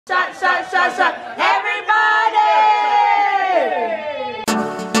Shot, shot, shot, shot, everybody!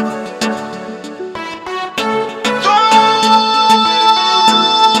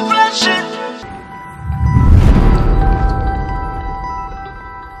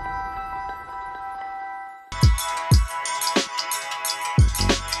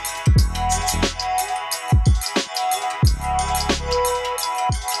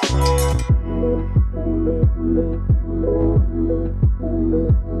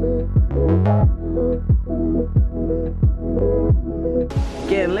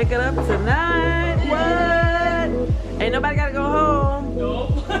 Getting liquored up tonight. What? Ain't nobody gotta go home.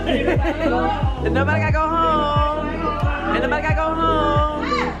 Nope. Ain't nobody gotta go home. Ain't nobody gotta go home.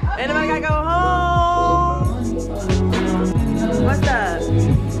 Ain't nobody gotta go home. What's up?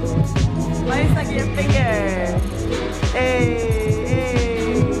 Why you sucking your finger? Hey, hey.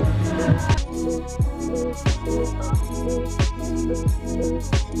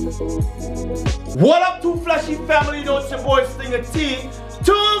 What up, Too Flashy family? You know it's your boy Stingah Tee.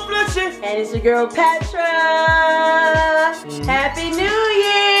 Too Flashy. And it's your girl Petra. Happy New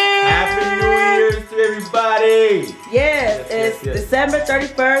Year. Happy New Year to everybody. Yes, it's December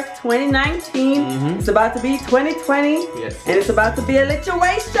 31st, 2019. It's about to be 2020. Yes. And it's about to be a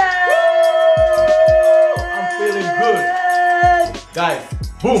lituation. I'm feeling good. Guys,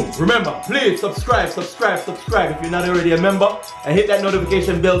 boom, remember, please subscribe if you're not already a member, and hit that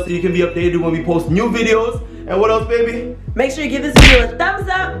notification bell so you can be updated when we post new videos. And what else, baby? Make sure you give this video a thumbs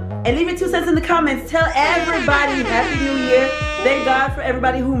up and leave your 2 cents in the comments. Tell everybody Happy New Year. Thank God for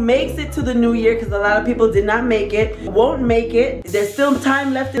everybody who makes it to the new year, because a lot of people did not make it, won't make it. There's still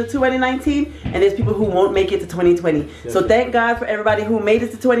time left in 2019, and there's people who won't make it to 2020. So thank God for everybody who made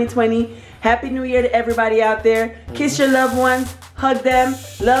it to 2020. Happy New Year to everybody out there. Kiss your loved ones, hug them,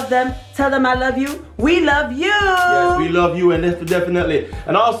 love them, tell them I love you. We love you. Yes, we love you, and definitely.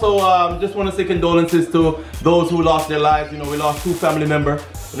 And also, just want to say condolences to those who lost their lives. You know, we lost 2 family members.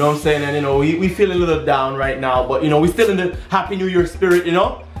 You know what I'm saying? And you know, we feel a little down right now, but you know, we're still in the Happy New Year spirit, you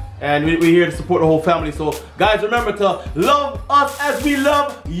know? And we're here to support the whole family. So guys, remember to love us as we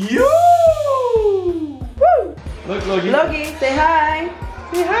love you. Woo! Look, Logie. Logie, say hi.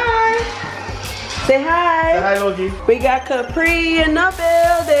 Say hi. Say hi. Say hi, Logie. We got Capri in the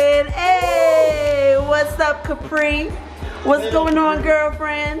building. Hey, what's up, Capri? What's going on,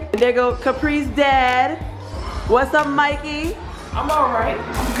 girlfriend? And there go Capri's dad. What's up, Mikey? I'm alright.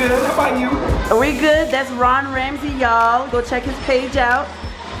 I'm good. How about you? Are we good? That's Ron Ramsey, y'all. Go check his page out.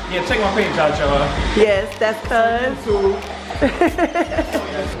 Yeah, check my page out, y'all. Yes, that's cuz.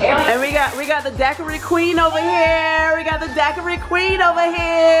 And we got the daiquiri queen over here. We got the daiquiri queen over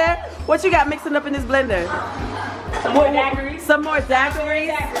here. What you got mixing up in this blender? Some more daiquiris. Some more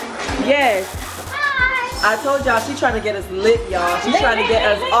daiquiris? Yes. I told y'all she trying to get us lit, y'all. She's trying to get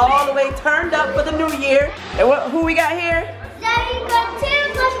us all the way turned up for the new year. And who we got here? Daddy, got 2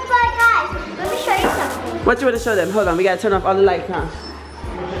 butterfly guys. Let me show you something. What you want to show them? Hold on, we gotta turn off all the lights, huh?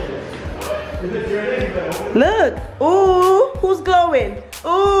 Look! Ooh! Who's glowing?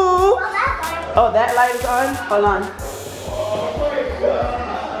 Ooh! Oh, that light is on? Hold on.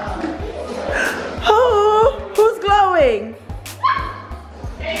 Oh, who's glowing?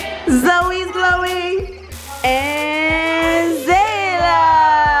 Zoe's glowing. And Zayla!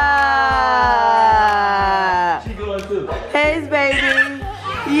 She glowing too. Hey, baby.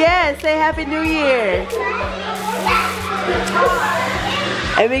 Yes, say Happy New Year.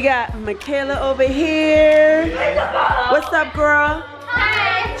 And we got Michaela over here. What's up, girl?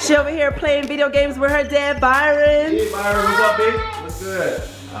 Hi. She over here playing video games with her dad, Byron. Hey, Byron, what's up, babe? What's good?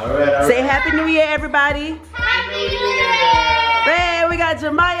 Alright. Say Happy New Year, everybody. Happy New Year. Hey, we got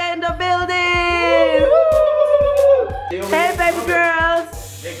Jemiah in the building. Woo! Hey, baby girls.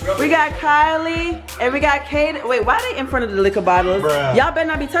 We got Kylie and we got Kate. Wait, why are they in front of the liquor bottles? Y'all better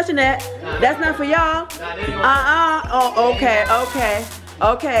not be touching that. That's not for y'all. Oh, okay, okay.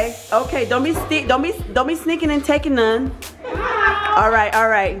 Okay. Don't be sneaking and taking none. All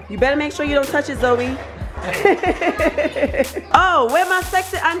right. You better make sure you don't touch it, Zoe. Oh, where my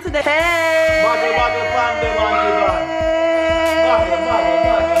sexy aunt today? Hey.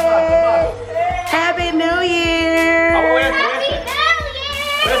 Happy New Year. Happy New Year. Happy New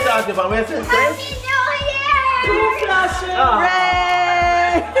Year. Too Flashy.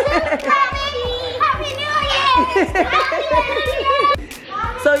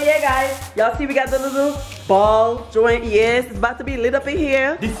 So yeah, guys, y'all see we got the little ball joint. Yes, it's about to be lit up in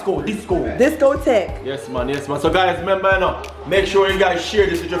here. Discotheque. Yes, man. So guys, remember, you know, make sure you guys share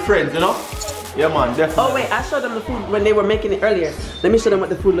this with your friends, you know. Yeah, man, definitely. Oh wait, I showed them the food when they were making it earlier. Let me show them what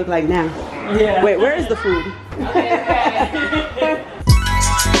the food looked like now. Yeah. Wait, where is the food? Okay.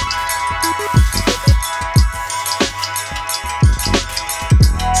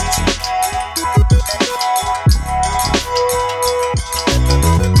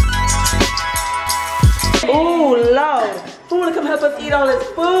 eat all this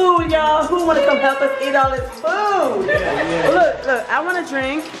food, y'all. Who wanna come help us eat all this food? Look, I wanna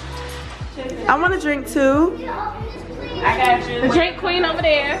drink. I wanna drink too. I got you. The drink queen over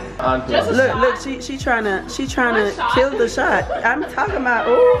there. Look, she trying to kill the shot. I'm talking about,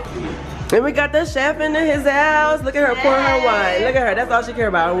 ooh. And we got the chef in his house. Look at her pouring her wine. Look at her, that's all she care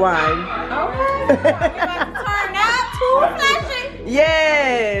about, wine. Turn out too flashy.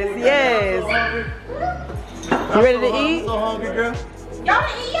 Yes. You ready to eat? So hungry, girl. Y'all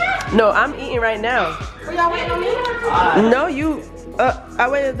didn't eat yet? No, I'm eating right now. Were y'all waiting on me? No, you, I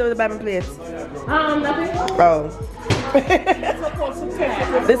waited to the bathroom plates. Nothing. Oh.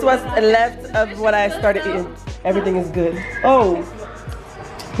 This was left of what I started eating. Everything is good. Oh,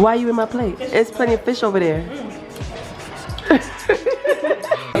 why are you in my plate? There's plenty of fish over there.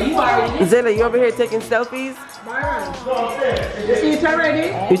 Zilla, you over here taking selfies?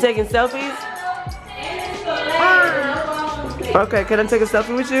 You taking selfies? Okay, can I take a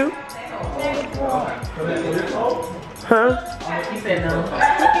selfie with you? Huh? He said no.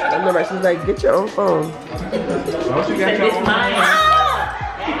 I know, right? She's like, get your own phone. He said it's mine.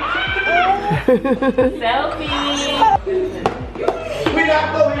 Selfie. We not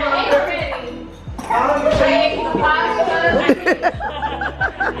going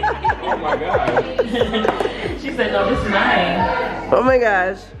Oh my God. She said no, this is mine. Oh my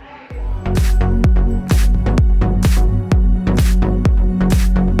gosh.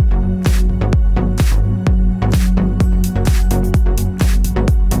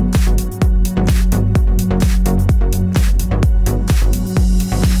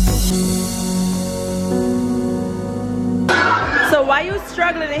 Why you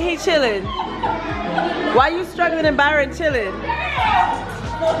struggling and he chilling? Why you struggling and Byron chilling?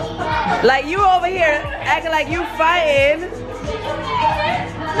 Like you over here acting like you fighting.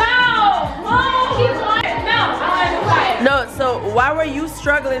 No, so why were you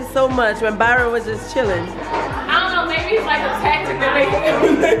struggling so much when Byron was just chilling? I don't know, maybe it's like a tactic that makes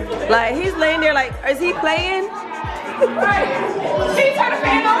him. Like he's laying there like, is he playing? Right. She trying to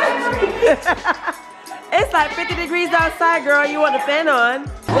fan on. It's like 50 degrees outside, girl. You want the fan on?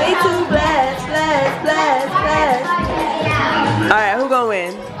 Way too blast. All right, who gonna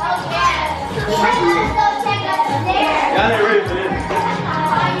win? Y'all ain't ready for this.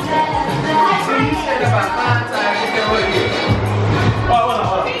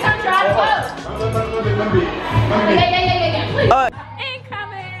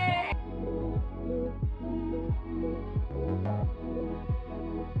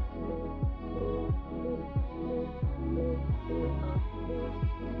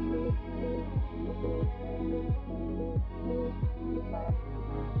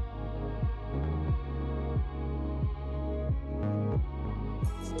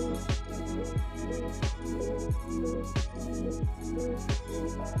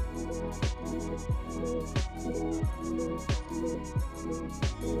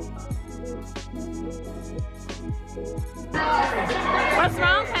 What's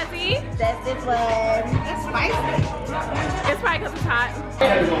wrong, Cassie? That's it, it's spicy. It's probably because it's hot.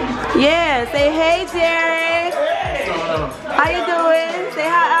 Yeah, say hey, Jerry. How you doing? Say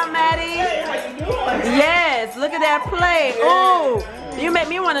hi, Aunt Maddie. Yes, look at that plate. Ooh, you make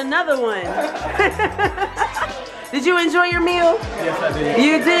me want another one. Did you enjoy your meal? Yes, I did.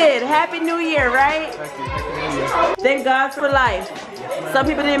 You did. Happy New Year, right? Thank God for life. Some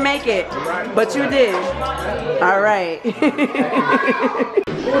people didn't make it, but you did. All right.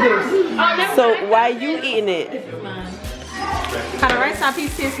 So why you eating it? How the rice on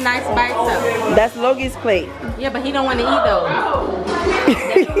piece is nice by itself. That's Logan's plate. Yeah, but he don't want to eat though.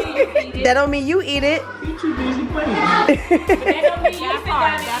 That don't mean you eat it. That don't mean you sit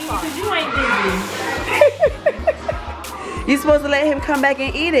down and eat because you ain't busy. You're supposed to let him come back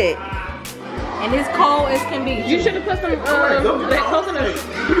and eat it. And it's cold as can be. You should have put some that coconut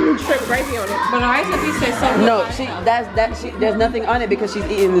strip gravy on it. But the rice on piece says so good. No, there's nothing on it because she's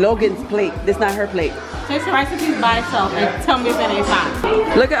eating Logan's plate. This not her plate. Taste the rice on piece by itself and tell me if it ain't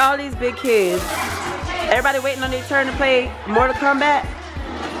hot. Look at all these big kids. Everybody waiting on their turn to play Mortal Kombat.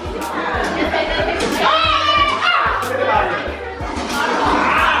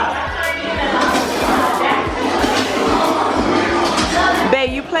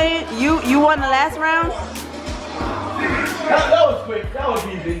 Babe, you playing? You won the last round? That was quick. That was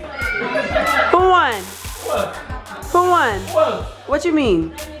easy. Who won? What? Who won? What? What you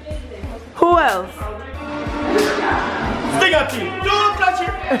mean? Who else? Stingah Tee. Don't touch it.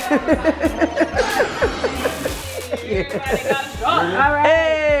 All right.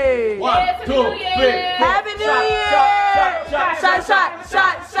 Hey. 1, 2, 3. Happy New Year! Shot.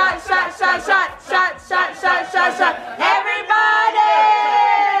 Everybody!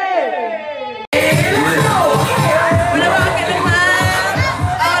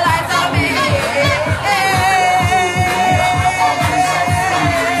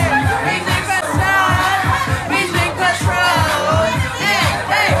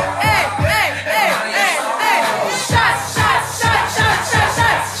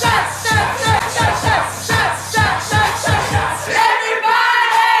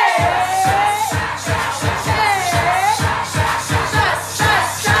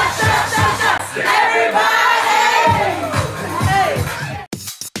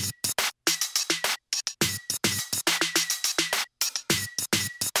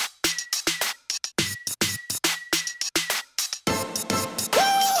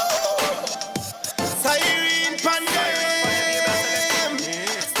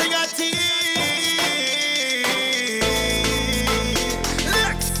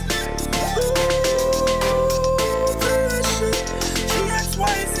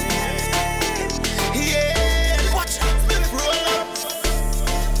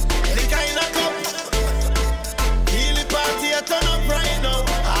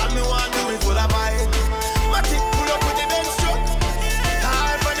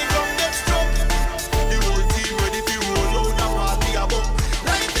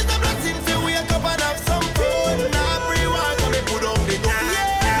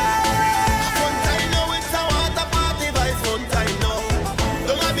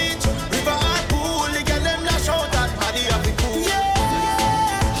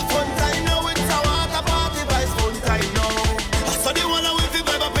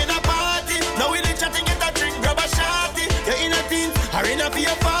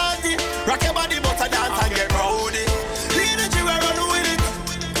 party. Rock your body, but a dance and get rowdy. Lead the G, run with it.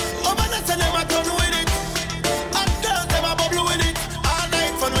 Over the sun, them a turn with it. Hot girls, them a bubble with it. All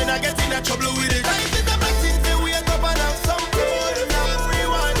night fun when I get in a trouble with it. Life is a blessing, say wake up and have some fun.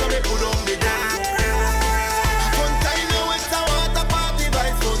 Everyone, so they put on the dance. Fun time now, it's a water party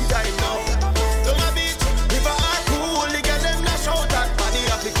vibes. Fun time now. Down a beach, river are cool. The girl them dash out that body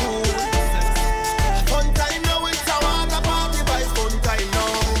happy cool. Fun time now, it's a water party vibes. Fun time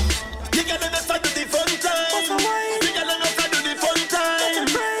now. The girl them just a do the fun time. The girl them just a do the fun time.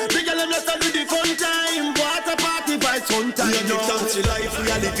 The girl them just a do the fun time. Water party vibes. Fun time. We live fancy life, we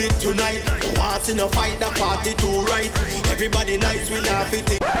are living tonight. Once in a fight, the party too right. Everybody nice, we laugh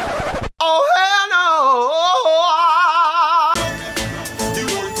it. Oh hell no! The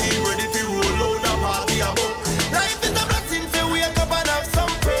whole team ready to roll out the party about. Life is a blessing, so wake up and have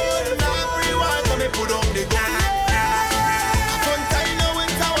some fun. Everyone, so me put on the gun. Fun time now,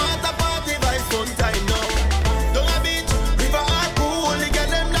 it's a water party vibes. Fun time now. Down a beach, river are cool. The girl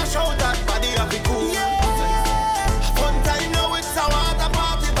them dash out that body happy cool. Fun time now, it's a water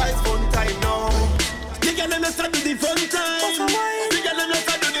party vibes. Fun time now. The girl them just a do the fun time. The girl them just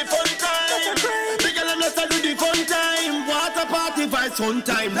a do the fun time. The girl them just a do the fun time. Water party vibes. Fun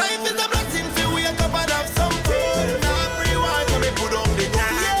time. Life is a blessing, so wake up and have some fun. Everyone, so me put on the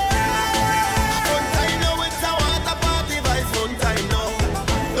gun. Fun time now, it's a water party vibes. Fun time now.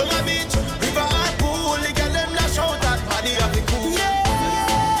 Down a beach, river are cool. The girl them dash out that body happy cool.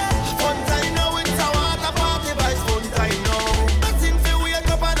 Fun time now, it's a water party vibes. Fun time now. Blessing, so wake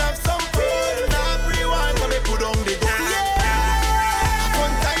up and have some fun. Everyone, so me put on the gun.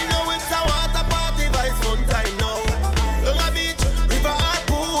 Fun time now, it's a water party vibes. Fun time now. Down a beach, river are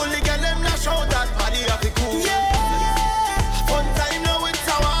cool. The girl them dash out that body happy cool. Fun time now, it's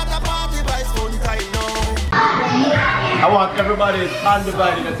a water party vibes. Fun time now. I want everybody's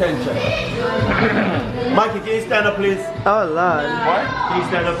undivided attention. Mikey, can you stand up, please? Oh Lord. What? Can you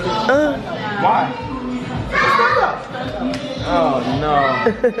stand up, please? Why? Stand up. Oh no.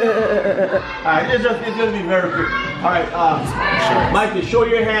 Alright, it's just be very quick. Alright, Mikey, show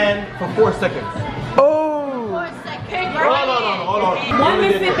your hand for 4 seconds. Oh. Hold on. One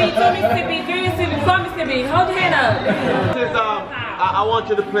Mississippi, two Mississippi, three Mississippi, four Mississippi. Hold your hand up. This is, I want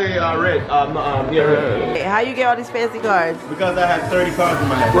you to play red. Yeah, red. Hey, how you get all these fancy cards? Because I have 30 cards in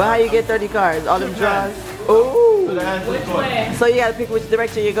my hand. Well, how you get 30 cards? All them draws? Oh. So the hands is going. So you gotta pick which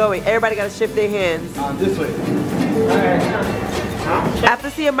direction you're going. Everybody gotta shift their hands. This way. After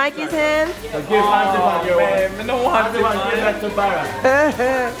seeing Mikey's hand, Give that to Barra.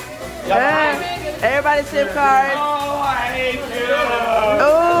 everybody shift cards. Oh, I hate you.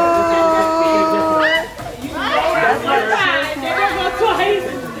 Oh. That's my time. Never go twice.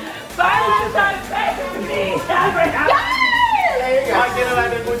 Five times me.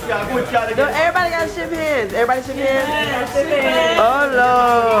 No, everybody gotta shift hands. Everybody shift hands. Oh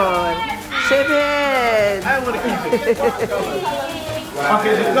Lord. Shift hands. I want to keep it.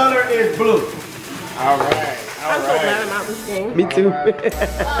 Okay, the color is blue. Alright. I'm so glad I'm out this game. Me too. About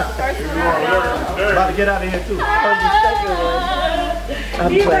to get out of here too. I'm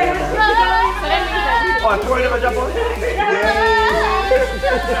playing. Oh, I'm pouring them a jump on?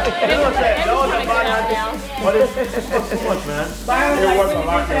 What is too much, man? It was a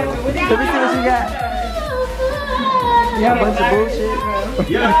lot. Let me see what you got. Yeah, a bunch of bullshit.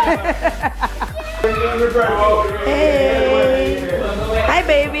 Hey. Hi,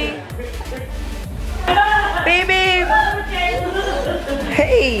 baby. Baby.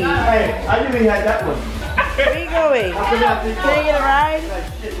 Hey. Hey, I knew he had that one. Where you going? Can I get a ride?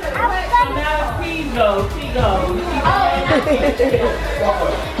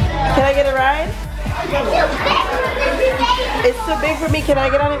 Can I get a ride? It's too big for me. Can I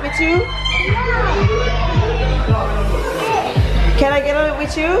get on it with you? Can I get on it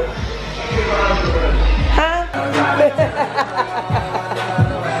with you? Huh?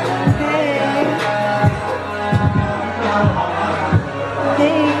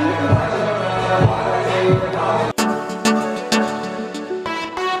 Hey.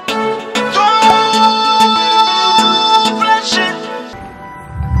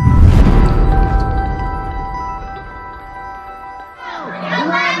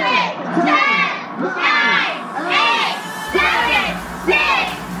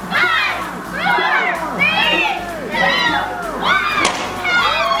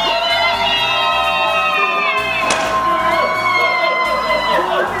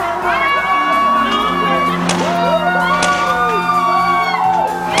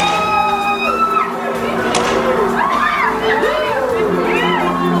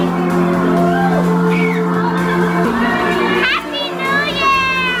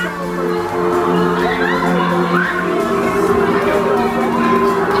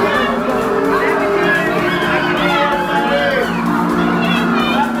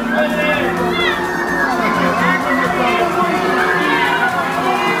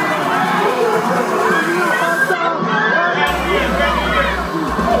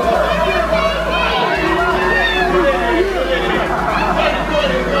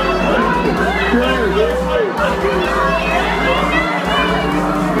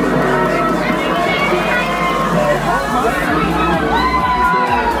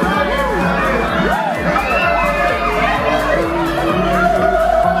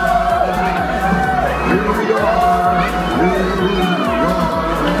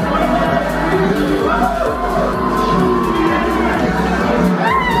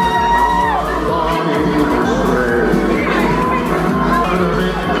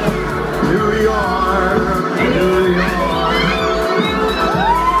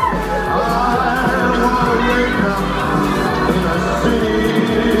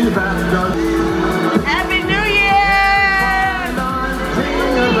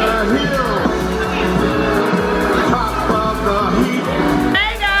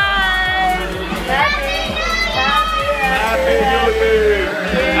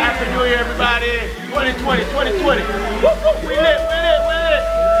 everybody. 2020, 2020. Woo, woo. We lit, we lit, we lit.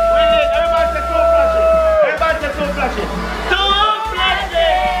 We lit. Everybody say so flashy. Everybody say so flashy. So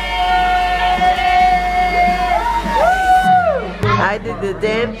flashy. I did the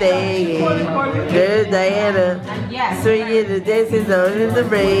damn thing. There's Diana. Swinging the dances on in the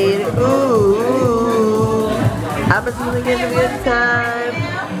rain. Ooh. I'm a swing in a good time.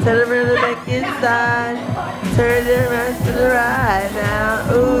 Turn around and back inside. Turn it around to the right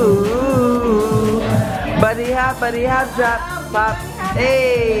now. Ooh. Buddy hop, drop, pop.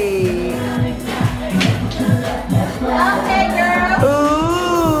 Hey. Okay, girl.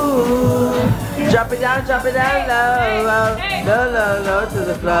 Ooh. Drop it down low, low to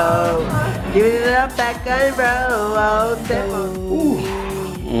the floor. Give it up, back and roll, tempo.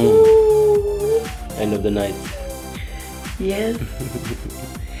 End of the night. Yes.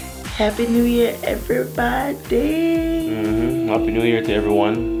 Happy New Year, everybody. Happy New Year to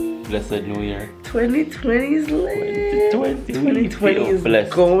everyone. Blessed New Year. 2020 is lit. 2020 is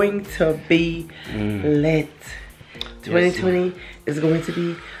blessed. going to be lit. 2020 is going to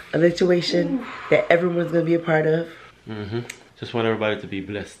be a situation that everyone's going to be a part of. Just want everybody to be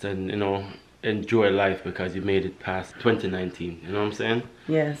blessed and, you know, enjoy life because you made it past 2019. You know what I'm saying?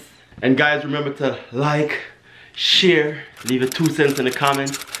 Yes. And guys, remember to like, share, leave a 2 cents in the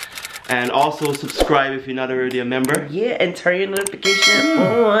comments, and also subscribe if you're not already a member. Yeah, and turn your notification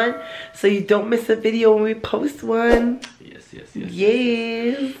on so you don't miss a video when we post one.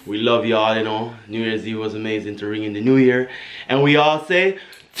 Yes. We love y'all, you know. New Year's Eve was amazing to ring in the new year. And we all say,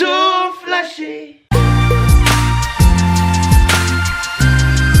 too flashy.